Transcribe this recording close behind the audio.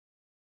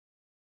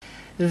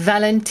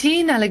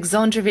Valentin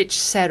Alexandrovich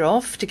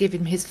Serov, to give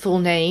him his full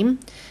name.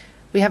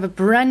 We have a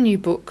brand new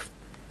book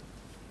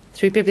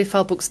through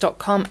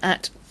bibliophileBooks.com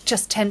at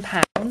just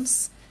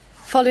 £10,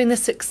 following the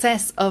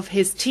success of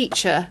his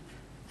teacher,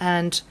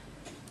 and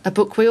a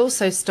book we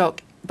also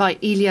stock by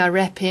Ilya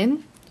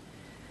Repin.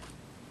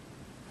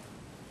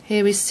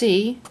 Here we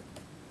see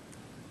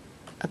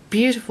a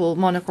beautiful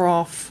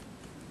monograph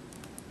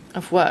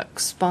of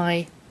works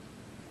by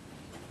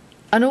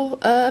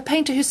a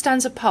painter who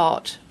stands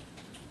apart.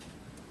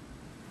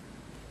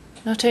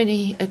 Not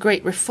only a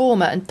great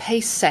reformer and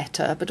pace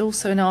setter, but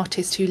also an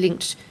artist who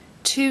linked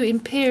two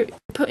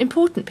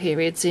important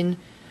periods in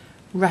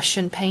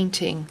Russian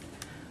painting.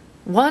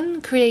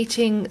 One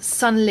creating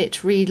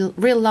sunlit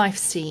real-life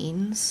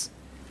scenes,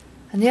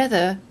 and the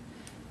other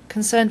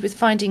concerned with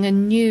finding a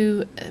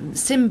new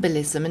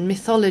symbolism and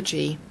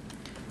mythology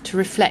to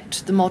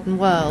reflect the modern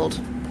world.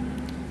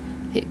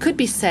 It could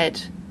be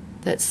said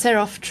that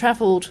Serov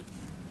travelled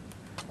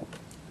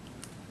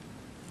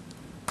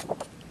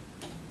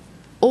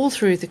all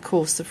through the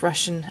course of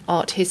Russian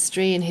art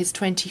history in his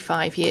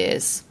 25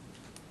 years.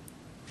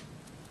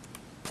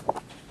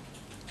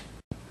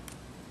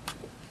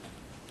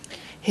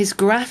 His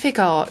graphic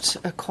art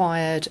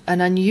acquired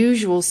an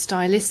unusual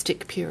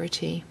stylistic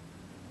purity.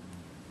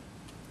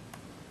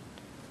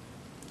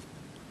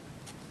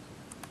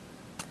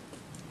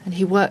 And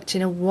he worked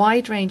in a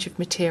wide range of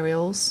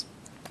materials: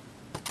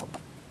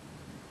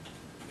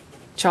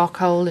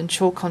 charcoal and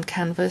chalk on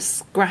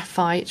canvas,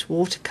 graphite,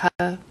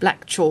 watercolour,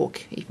 black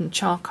chalk, even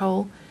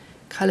charcoal,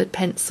 coloured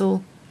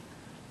pencil,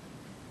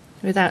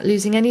 without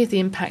losing any of the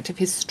impact of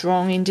his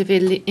strong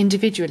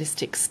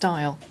individualistic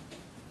style.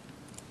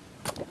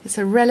 It's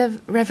a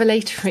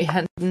revelatory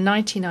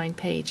 199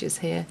 pages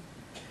here,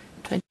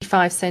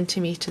 25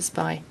 centimetres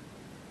by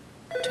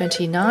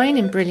 29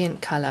 in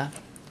brilliant colour.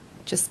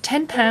 Just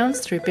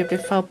 £10 through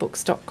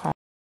bibliophileBooks.com.